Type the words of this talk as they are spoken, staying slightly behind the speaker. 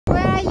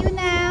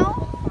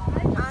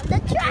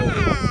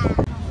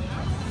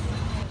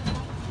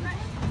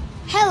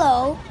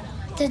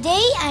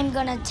Today I'm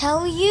gonna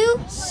tell you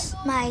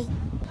my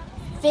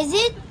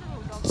visit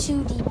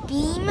to the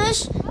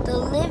Beamish, the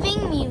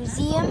Living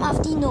Museum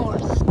of the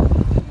North.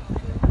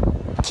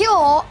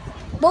 今日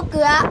僕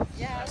は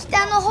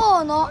北の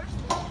方の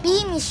ビ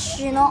ーミッ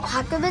シュの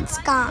博物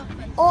館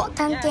を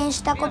探検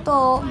したこ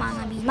とを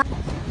学びます。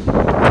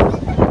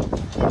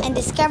And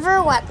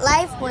discover what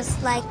life was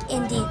like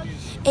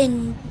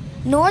in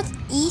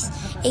Northeast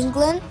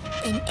England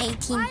in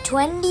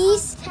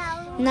 1820s,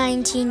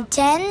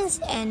 1910s,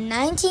 and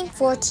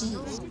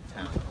 1940s.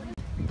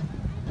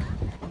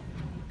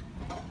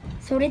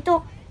 それ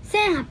と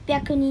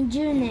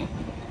1820年、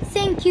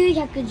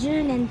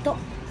1910年と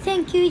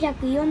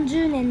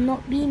1940年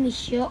のビーミッ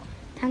シュを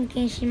探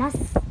検します。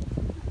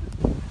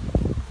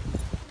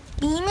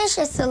Beamish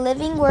is a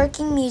living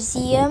working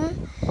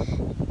museum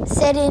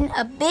set in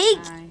a big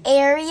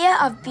area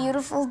of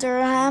beautiful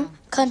Durham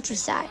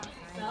countryside.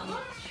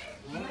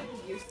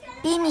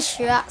 ビーミッ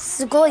シュは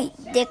すごい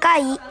でか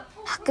い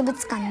博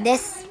物館で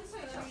す。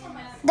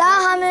ダー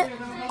ハム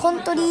コ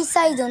ントリー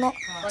サイドの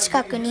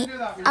近くに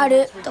あ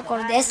るとこ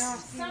ろで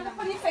す。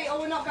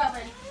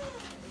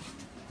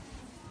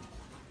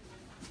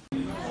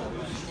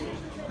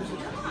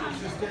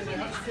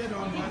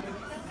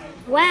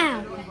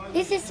Wow,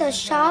 this is a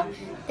shop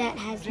that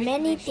has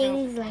many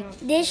things like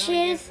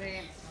dishes,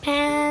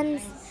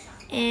 pans,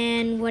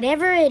 and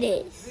whatever it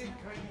is.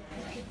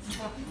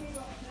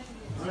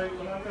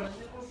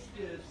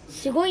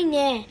 すごい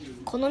ね。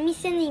この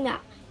店に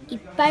はいっ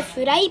ぱい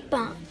フライ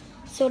パン、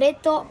それ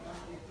と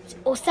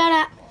お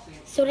皿、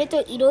それ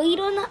といろい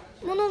ろな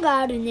ものが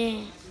ある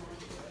ね。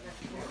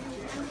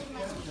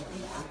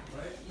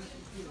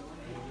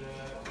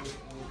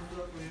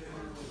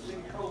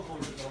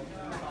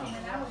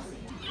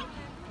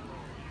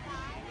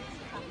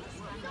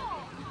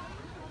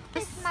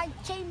This is my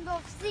chamber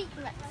of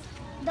secrets,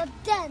 the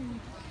den,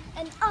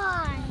 and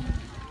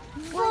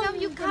Why don't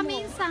you come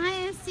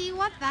inside and see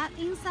what that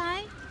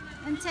inside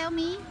and tell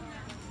me?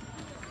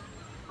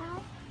 I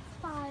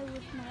spy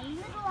with my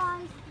little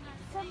eyes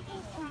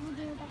something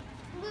under the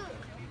blue.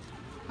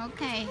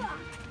 Okay.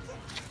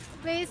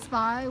 Please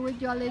spy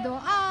with your little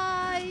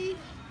eye.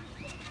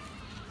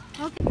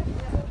 Okay.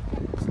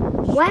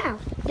 Wow,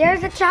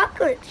 there's a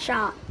chocolate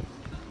shop.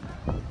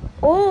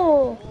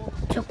 おー、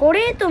チョコ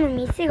レートの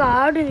店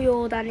がある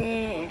ようだ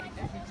ね。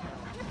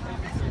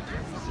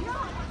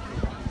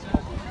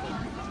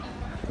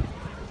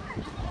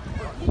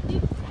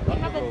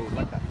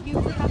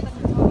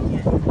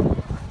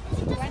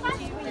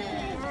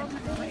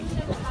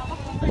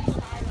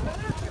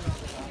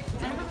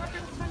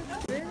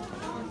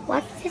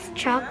What's this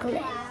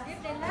chocolate?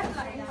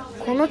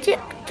 このチ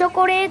ョ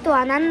コレート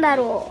は何だ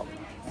ろ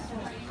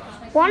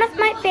う？ One of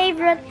my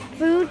favorite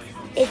foods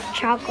is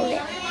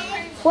chocolate.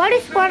 What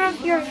is one of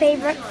your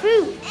favorite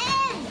foods?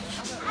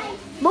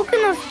 僕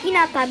の好き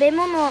な食べ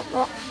物の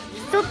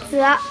一つ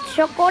は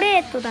チョコレ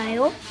ートだ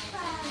よ。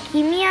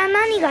君は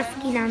何が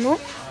好きなの？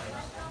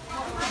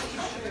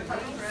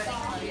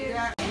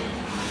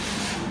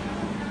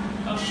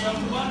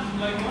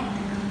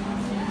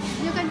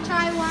 You can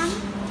try one.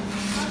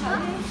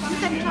 You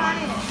can try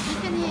it. You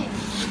can eat.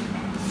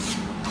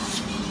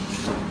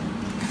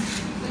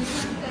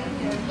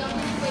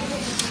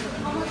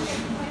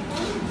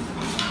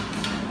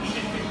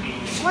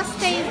 What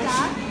state is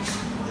that?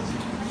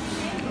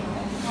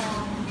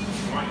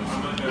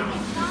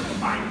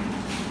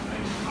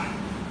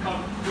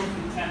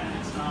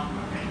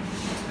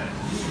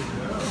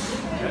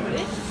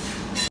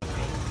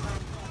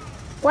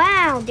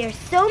 Wow, there's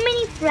so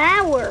many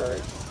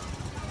flowers.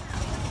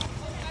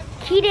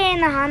 綺麗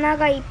な花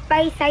がいっ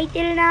ぱい咲い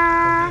てる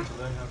な。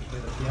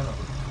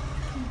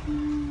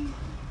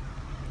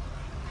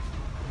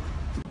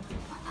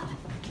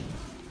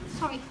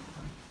Sorry.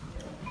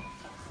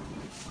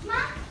 Ma,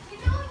 you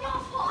know your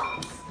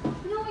box?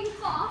 You know your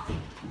box?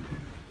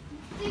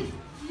 Dude,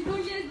 you know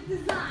your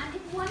design.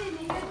 It's one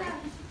in there.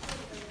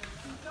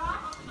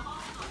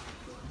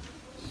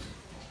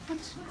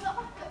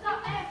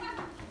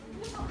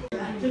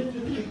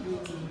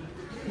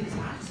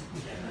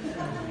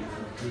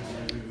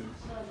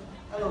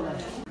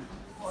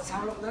 Let's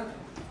have a look there.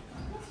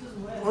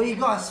 Oh, you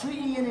got a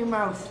sweetie in your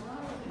mouth.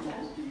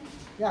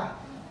 Yeah,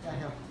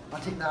 here. I'll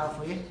take that out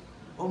for you.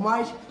 Oh,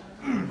 mate.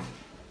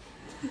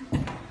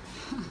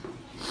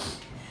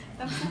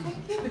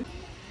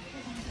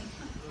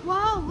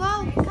 Wow,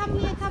 come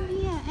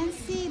here and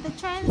see the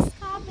train is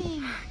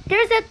coming.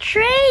 There's a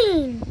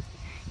train.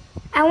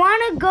 I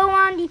want to go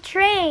on the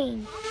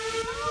train.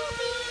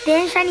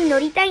 電車に乗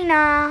りたい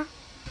な。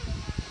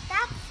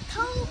That's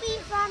Toby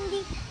from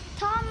the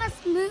Thomas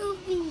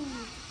movie.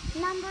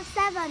 Number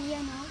 7, you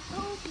know,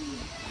 Toby.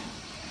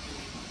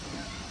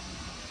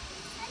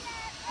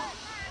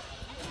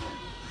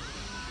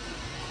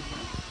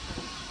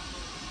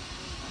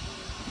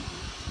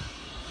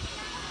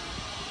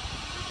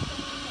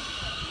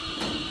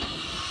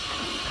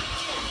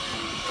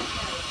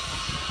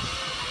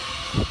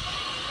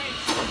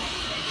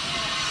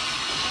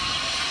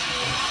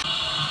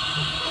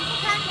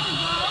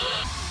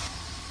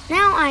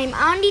 I'm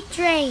on the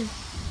train.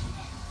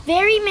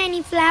 Very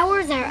many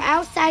flowers are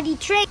outside the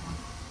train.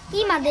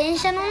 今電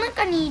車の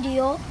中にいる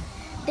よ。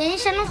電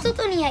車の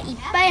外にはいっ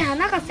ぱい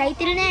花が咲い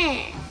てる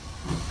ね。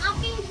I've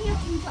been here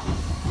 2 times.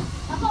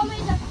 I've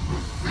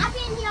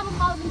been here a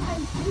thousand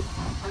times too.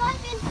 And I've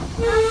been.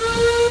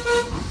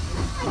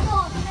 My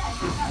God.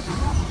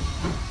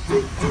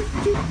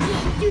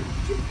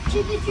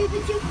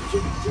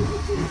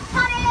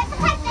 Honey, let's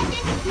attack that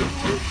engine.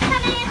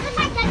 Honey, let's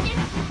attack that engine.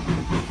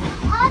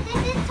 Oh,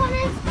 this is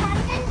Thomas' cat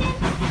engine.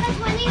 Because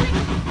when he was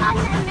on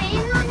the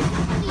mainland,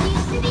 he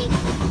used to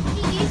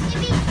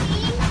be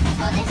clean.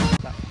 So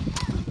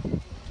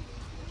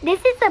This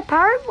is the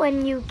part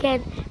when you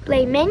can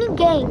play many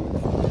games.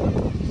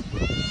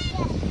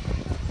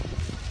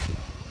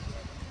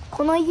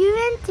 この遊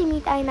園地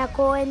みたいな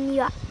公園に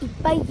はいっ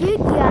ぱい遊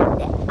具があっ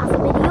て遊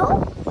べる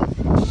よ。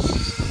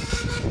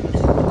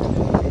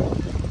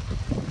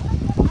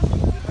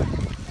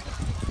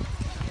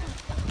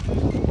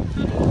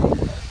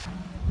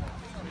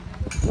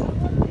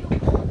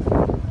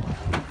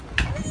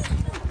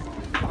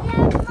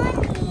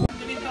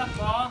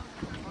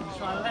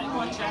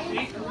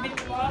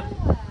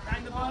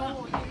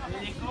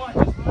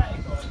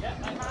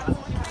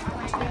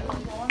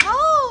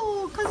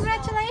Oh,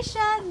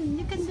 congratulations!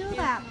 You can do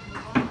that.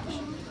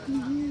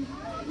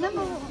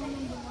 Number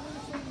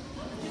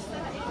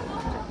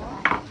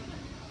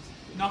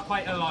Not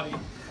quite a lolly.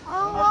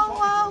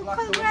 Oh,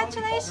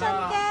 congratulations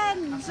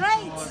again.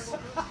 Great.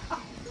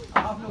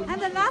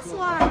 And the last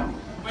one.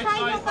 Which Try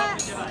your lollipop would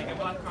best. you like? A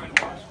black or a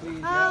white?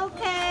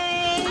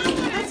 Okay.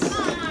 That's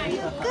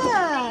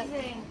good.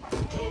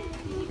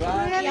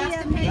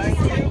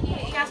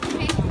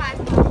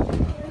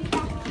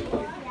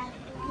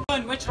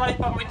 Which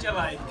lollipop would you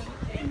like?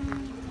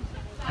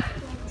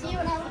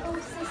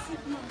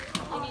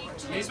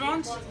 These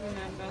ones?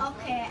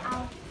 Okay,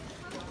 I'll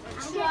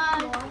try.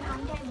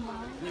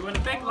 You want a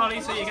big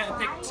lolly, so you get to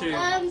pick 2.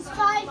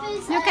 5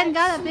 is. You can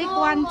get a big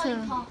one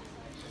too.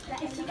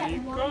 There you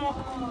go.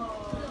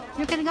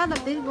 You can get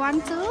a big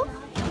one too.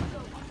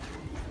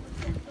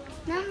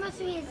 Number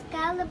 3 is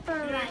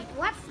Galloper Ride.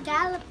 What's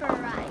Galloper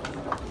Ride?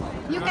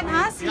 You can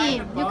ask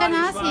him. You can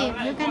ask him.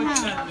 You can have.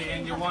 Unfortunately,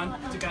 and you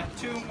want to get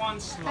 2 in 1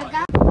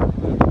 slot.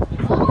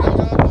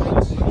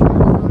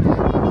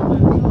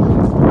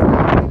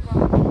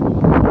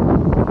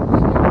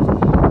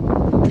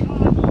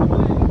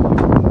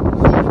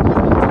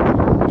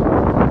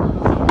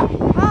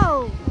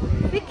 Oh,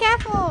 be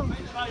careful.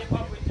 Which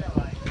lollipop would you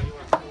like?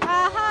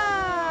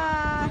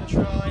 Aha.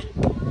 Try.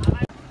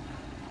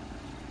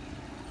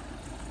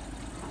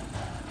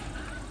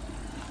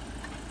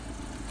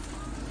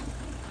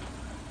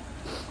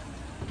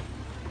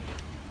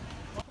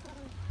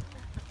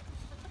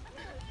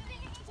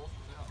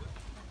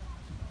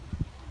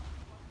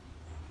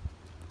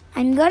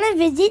 I'm gonna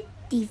visit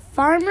the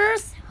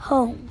farmer's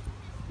home.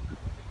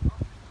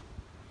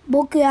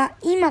 僕は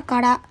今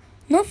から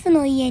ノフ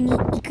の家に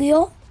行く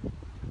よ。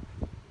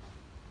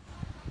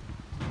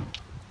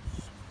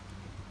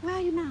Where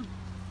are you now?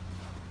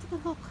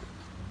 Take a look.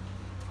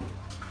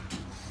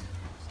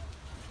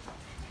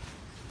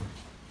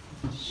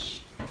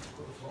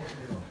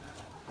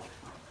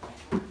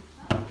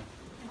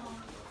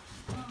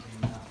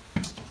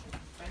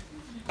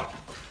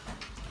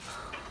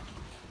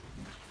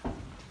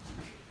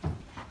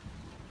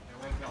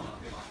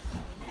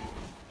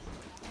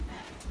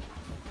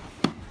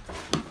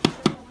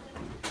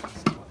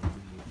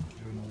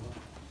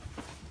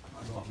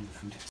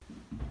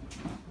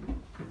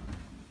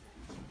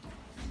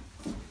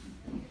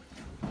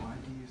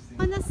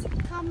 Want us to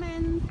come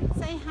and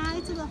say hi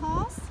to the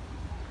horse?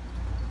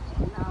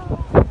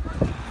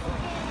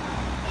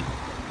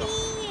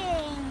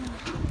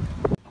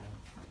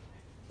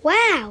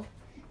 Wow,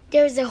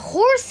 there's a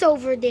horse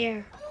over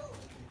there.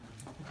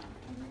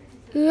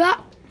 う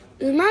わ、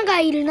馬が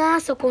いるな、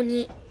そこ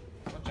に。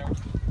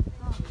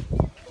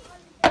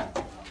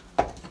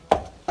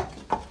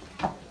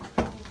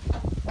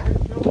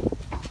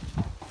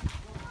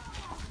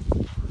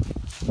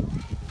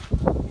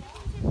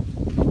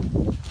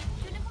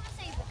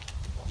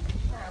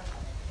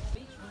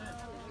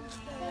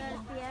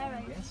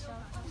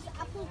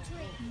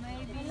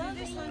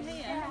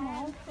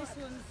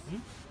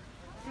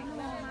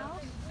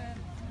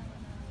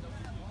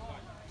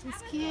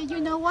You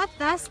know what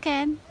that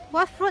can?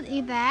 What fruit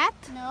is that?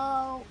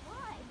 No.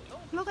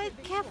 Look at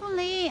it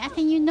carefully. I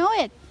think you know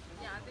it.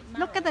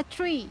 Look at the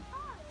tree.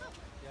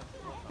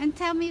 And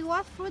tell me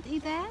what fruit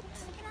is that?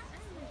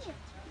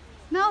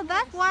 No,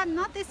 that one,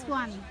 not this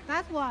one.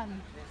 That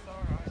one.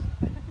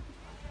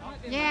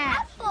 Yeah.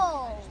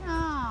 Apple.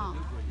 Oh,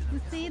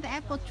 you see the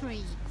apple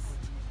tree.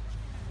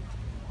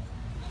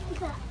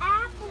 The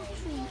apple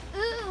tree.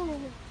 Ooh.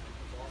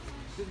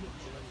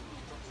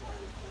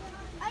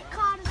 I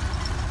caught it.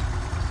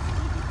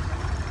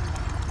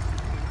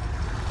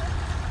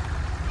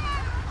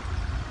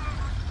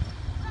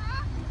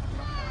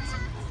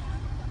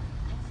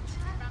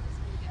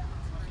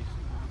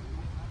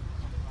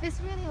 It's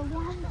really a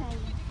warm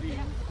day.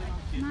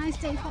 Nice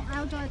day for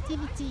outdoor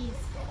activities.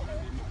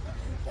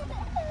 This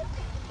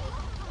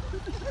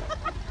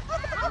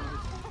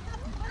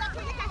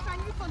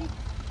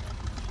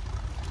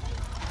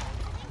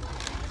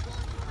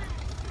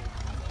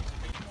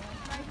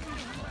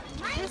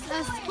is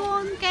a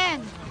spoon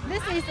can.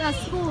 This is a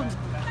spoon.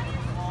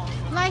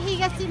 Like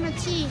higashi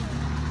machine.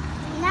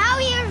 Now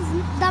here's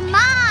the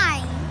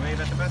mine.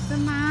 The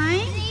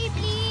mine?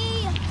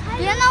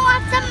 You know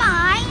what's a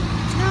mine?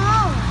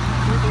 No.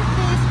 Could you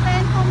please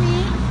explain for me?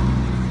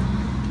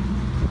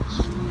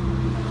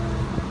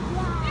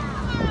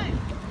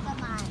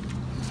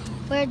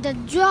 Where the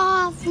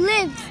dwarf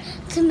lives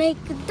to make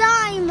a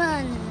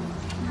diamond.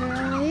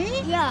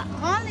 Really? Yeah.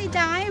 Only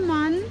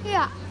diamond?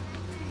 Yeah.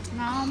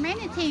 No,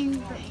 many things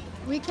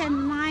we can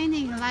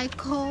mining like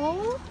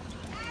coal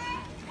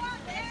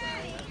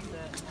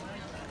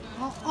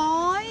or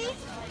oil.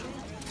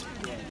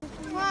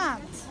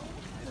 What?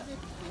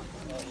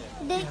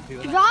 The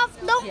dwarf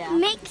don't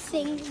make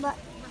things, but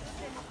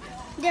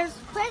there's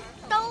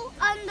crystal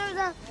under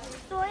the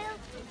soil,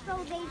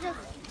 so they just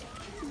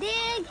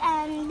dig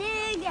and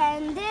dig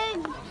and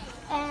dig,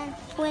 and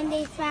when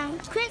they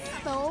found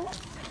crystal,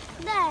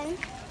 then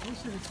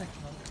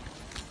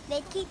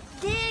they keep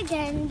dig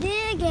and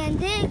dig and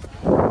dig.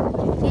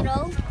 You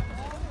know,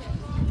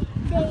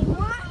 they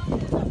want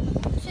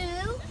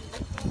to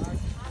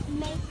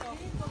make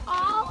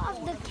all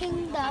of the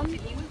kingdom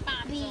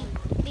be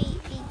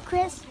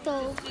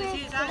crystal,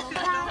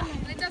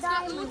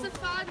 diamond,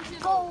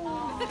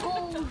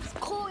 gold,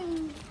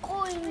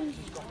 coins.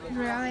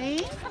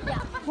 Really?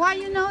 Why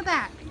you know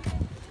that?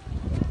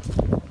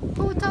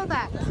 Who told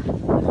that? In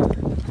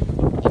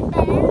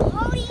the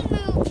holy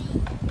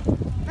movie.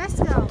 Let's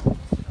go.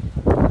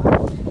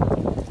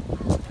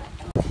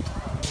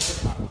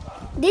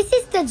 This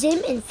is the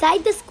gym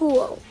inside the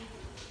school.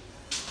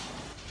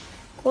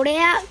 これ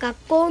は学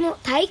校の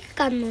体育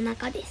館の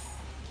中です。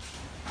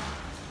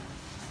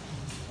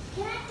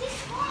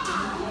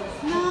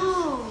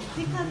No,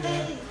 because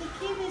they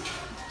keep it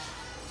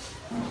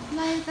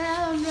like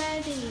that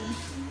already.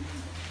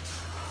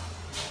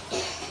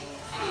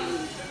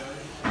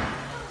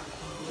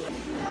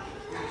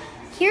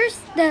 Here's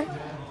the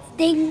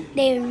thing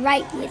they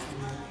write with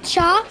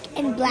chalk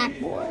and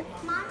blackboard.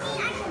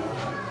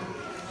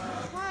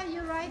 What are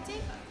you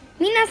writing?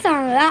 皆さ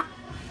んは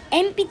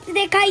鉛筆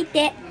で書い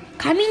て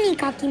紙に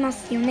書きま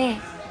すよね。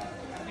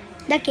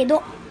だけ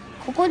ど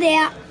ここで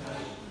は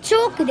チ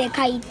ョークで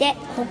書いて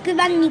黒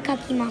板に書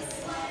きま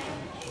す。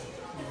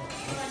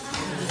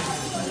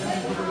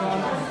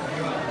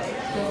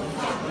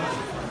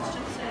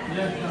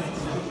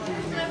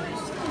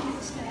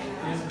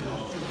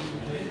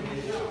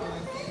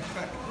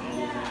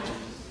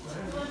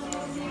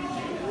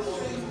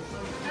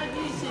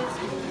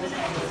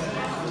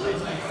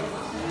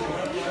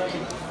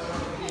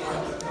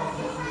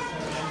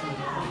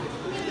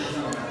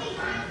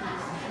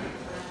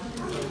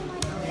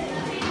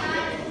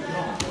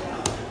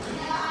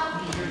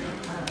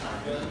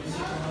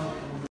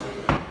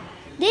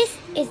This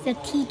is the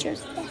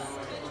teacher's desk.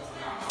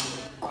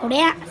 こ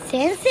れは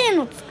先生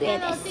の机で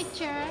Hello, す。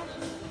 teacher.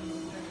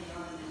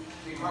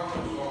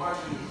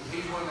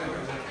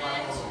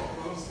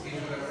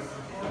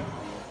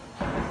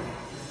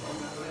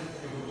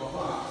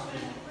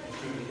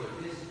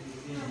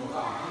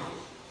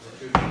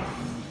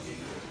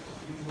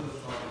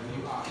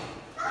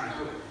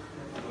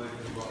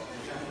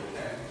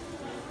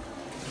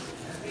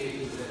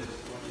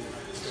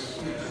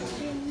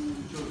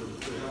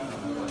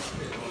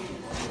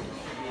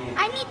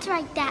 I need to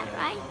write that,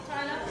 right?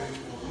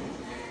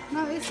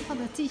 No, it's for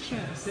the teacher.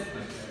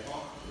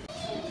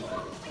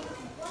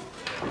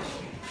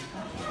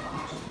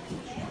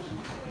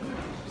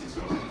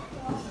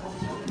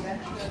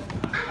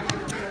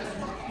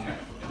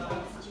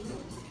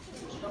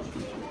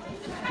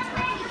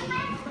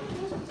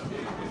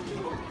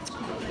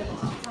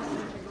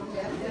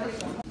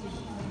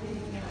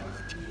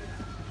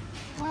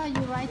 What are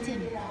you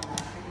writing?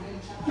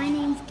 My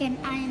name's Ken.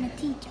 I am a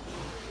teacher.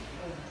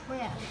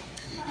 Where?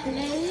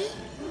 Hello.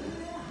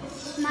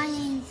 My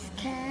name's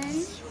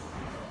Ken.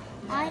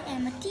 I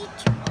am a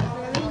teacher.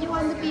 Really? You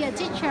want to be a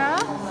teacher?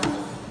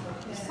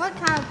 What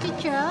kind of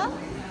teacher?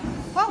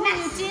 What will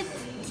you teach?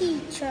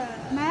 Teacher.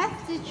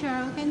 Math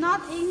teacher. Okay,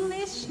 not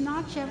English,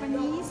 not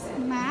Japanese.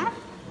 Math?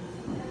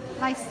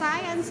 Like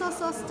science,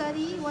 social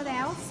study. What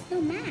else?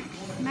 No,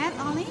 math. Math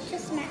only?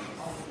 Just math.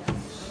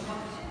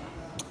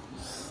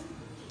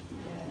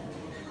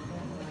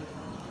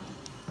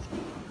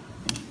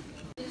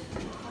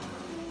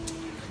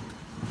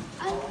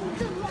 I'm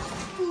the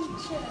math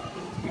teacher.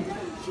 Hello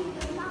to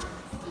the math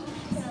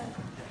teacher.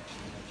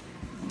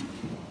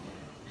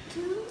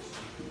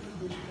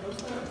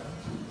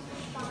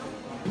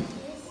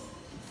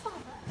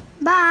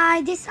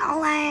 Bye. This is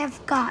all I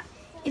have got.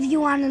 If you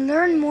want to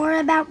learn more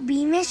about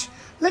Beamish,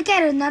 look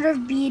at another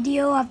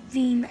video of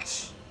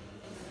Beamish.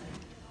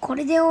 こ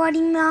れで終わ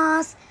り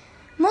ます。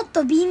もっ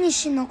と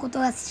Beamishのこと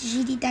が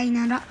知りたい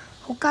なら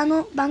他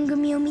の番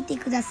組を見て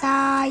くだ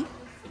さい。